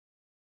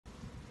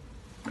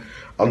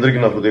అందరికీ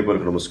నా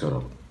హృదయపూర్వక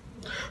నమస్కారాలు.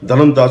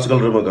 ధనం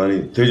దాచగలరేమో గాని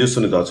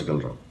తేజస్సుని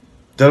దాచగలరా?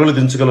 తెరలు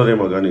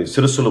దించగలరేమో గాని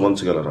శిరస్సులు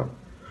వంచగలరా?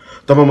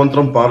 తమ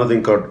మంత్రం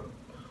పారదింకా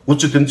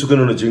ఉచ్చు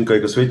తెంచుకుని జింక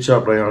ఇక స్వేచ్ఛా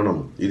ప్రయాణం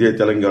ఇదే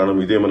తెలంగాణ,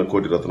 ఇదే మన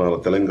కోటి రత్నాల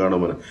తెలంగాణ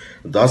అని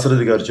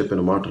దాశరథి గారు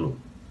చెప్పిన మాటలు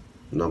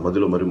నా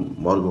మదిలో మరి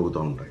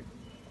మారుమోగుతూ ఉంటాయి.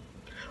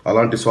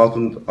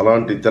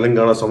 అలాంటి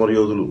తెలంగాణ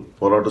సమరయోధులు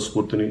పోరాట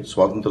స్ఫూర్తిని,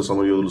 స్వాతంత్ర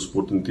సమరయోధుల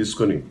స్ఫూర్తిని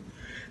తీసుకొని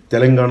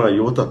తెలంగాణ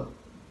యువత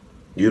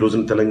ఈ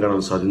రోజున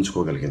తెలంగాణను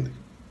సాధించుకోగలిగింది.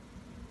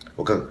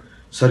 ఒక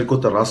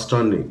సరికొత్త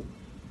రాష్ట్రాన్ని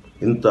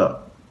ఇంత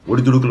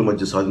ఒడిదుడుకుల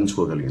మధ్య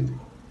సాధించుకోగలిగింది.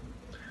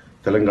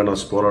 తెలంగాణ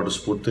పోరాట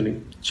స్ఫూర్తిని,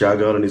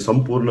 త్యాగాలని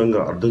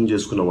సంపూర్ణంగా అర్థం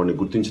చేసుకున్న వాడిని,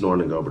 గుర్తించిన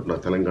వాడిని కాబట్టి నా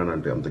తెలంగాణ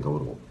అంటే అంత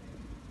గౌరవం.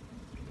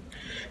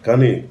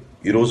 కానీ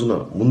ఈ రోజున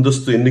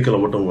ముందస్తు ఎన్నికలు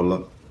అవ్వటం వల్ల,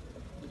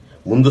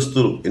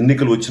 ముందస్తు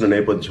ఎన్నికలు వచ్చిన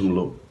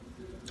నేపథ్యంలో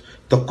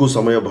తక్కువ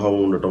సమయభావం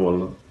ఉండటం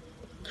వల్ల,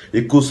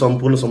 ఎక్కువ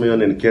సంపూర్ణ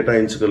సమయాన్ని నేను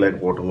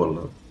కేటాయించలేకపోవటం వల్ల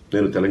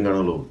నేను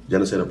తెలంగాణలో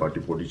జనసేన పార్టీ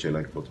పోటీ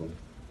చేయలేకపోతుంది.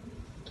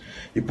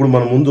 ఇప్పుడు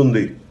మన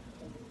ముందుంది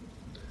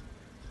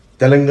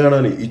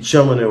తెలంగాణని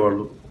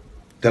ఇచ్చామనేవాళ్ళు,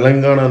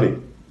 తెలంగాణని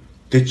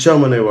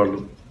తెచ్చామనేవాళ్ళు,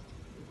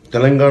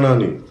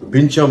 తెలంగాణని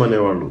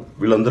పెంచామనేవాళ్ళు.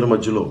 వీళ్ళందరి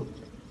మధ్యలో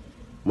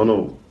మనం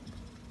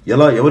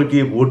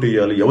ఎవరికి ఓటు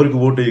వేయాలి, ఎవరికి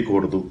ఓటు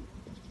వేయకూడదు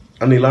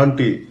అని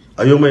ఇలాంటి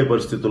అయోమయ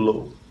పరిస్థితుల్లో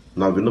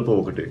నా విన్నపం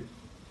ఒకటే.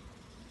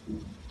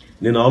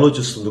 నేను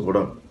ఆలోచిస్తుంది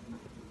కూడా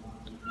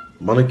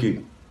మనకి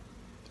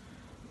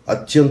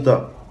అత్యంత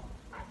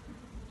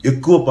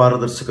ఎక్కువ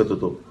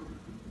పారదర్శకతతో,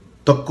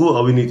 తక్కువ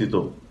అవినీతితో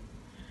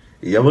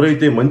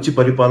ఎవరైతే మంచి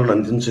పరిపాలన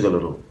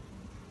అందించగలరో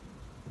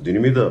దీని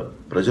మీద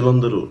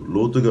ప్రజలందరూ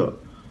లోతుగా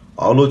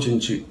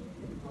ఆలోచించి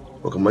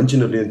ఒక మంచి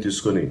నిర్ణయం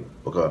తీసుకొని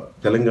ఒక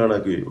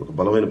తెలంగాణకి ఒక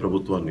బలమైన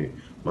ప్రభుత్వాన్ని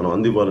మనం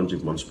అందివ్వాలని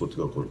చెప్పి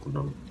మనస్ఫూర్తిగా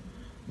కోరుకున్నాను.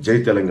 జై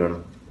తెలంగాణ,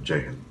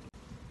 జై హింద్.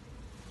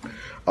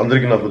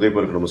 అందరికీ నా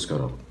హృదయపూర్వక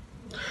నమస్కారాలు.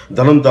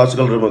 ధనం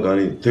దాచగలరేమో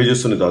గాని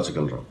తేజస్సుని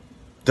దాచగలరా?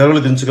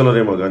 తెరలు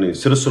దించగలరేమో గాని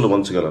శిరస్సులు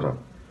వంచగలరా?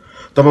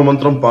 తమ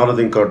మంత్రం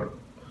పారదింకా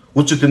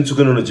ఉచ్చు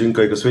తెంచుకుని జింక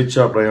ఇక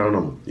స్వేచ్ఛా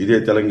ప్రయాణం ఇదే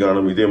తెలంగాణ,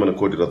 ఇదే మన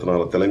కోటి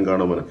రత్నాల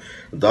తెలంగాణ అని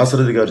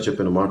దాశరథి గారు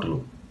చెప్పిన మాటలు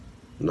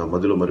నా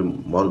మదిలో మరి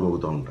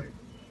మారుమోగుతూ ఉంటాయి.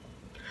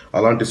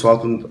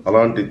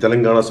 అలాంటి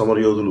తెలంగాణ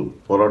సమరయోధులు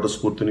పోరాట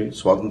స్ఫూర్తిని,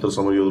 స్వాతంత్ర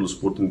సమరయోధుల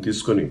స్ఫూర్తిని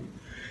తీసుకొని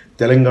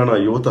తెలంగాణ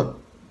యువత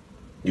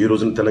ఈ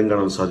రోజున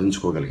తెలంగాణను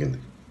సాధించుకోగలిగింది.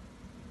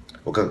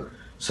 ఒక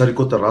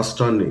సరికొత్త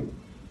రాష్ట్రాన్ని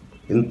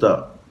ఇంత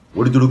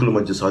ఒడిదుడుకుల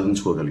మధ్య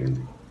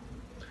సాధించుకోగలిగింది.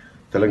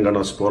 తెలంగాణ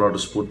పోరాట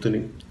స్ఫూర్తిని,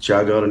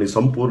 త్యాగాలని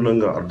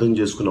సంపూర్ణంగా అర్థం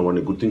చేసుకున్న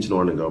వాడిని, గుర్తించిన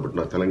వాడిని కాబట్టి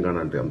నా తెలంగాణ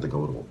అంటే అంత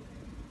గౌరవం.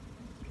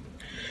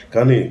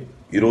 కానీ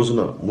ఈ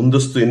రోజున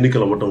ముందస్తు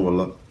ఎన్నికలు అవ్వటం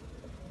వల్ల,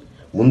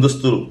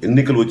 ముందస్తు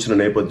ఎన్నికలు వచ్చిన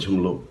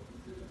నేపథ్యంలో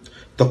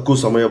తక్కువ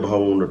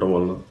సమయభావం ఉండటం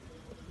వల్ల,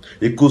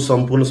 ఎక్కువ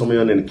సంపూర్ణ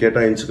సమయాన్ని నేను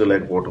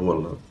కేటాయించలేకపోవటం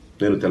వల్ల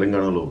నేను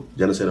తెలంగాణలో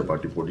జనసేన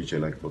పార్టీ పోటీ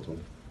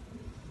చేయలేకపోతుంది.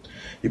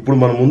 ఇప్పుడు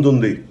మన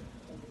ముందుంది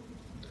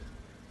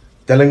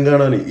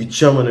తెలంగాణని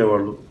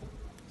ఇచ్చామనేవాళ్ళు,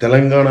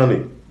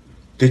 తెలంగాణని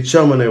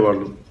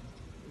తెచ్చామనేవాళ్ళు,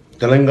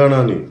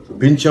 తెలంగాణని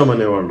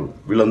పెంచామనేవాళ్ళు.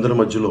 వీళ్ళందరి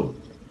మధ్యలో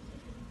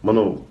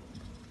మనం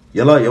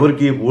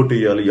ఎవరికి ఓటు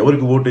వేయాలి,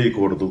 ఎవరికి ఓటు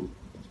వేయకూడదు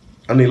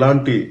అని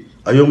ఇలాంటి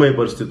అయోమయ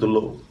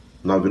పరిస్థితుల్లో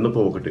నా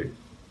విన్నపం ఒకటే.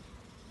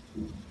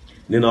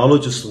 నేను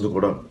ఆలోచిస్తుంది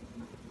కూడా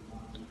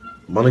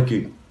మనకి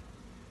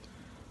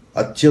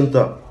అత్యంత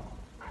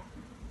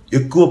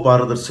ఎక్కువ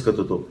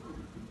పారదర్శకతతో,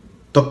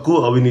 తక్కువ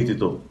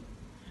అవినీతితో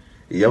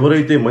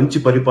ఎవరైతే మంచి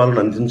పరిపాలన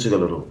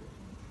అందించగలరో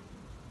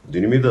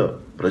దీని మీద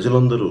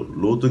ప్రజలందరూ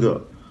లోతుగా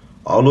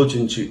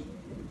ఆలోచించి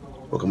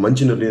ఒక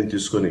మంచి నిర్ణయం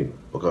తీసుకొని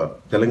ఒక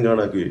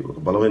తెలంగాణకి ఒక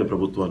బలమైన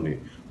ప్రభుత్వాన్ని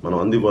మనం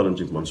అందివ్వాలని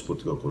చెప్పి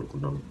మనస్ఫూర్తిగా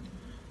కోరుకున్నాను.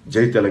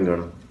 జై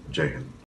తెలంగాణ, జై హింద్.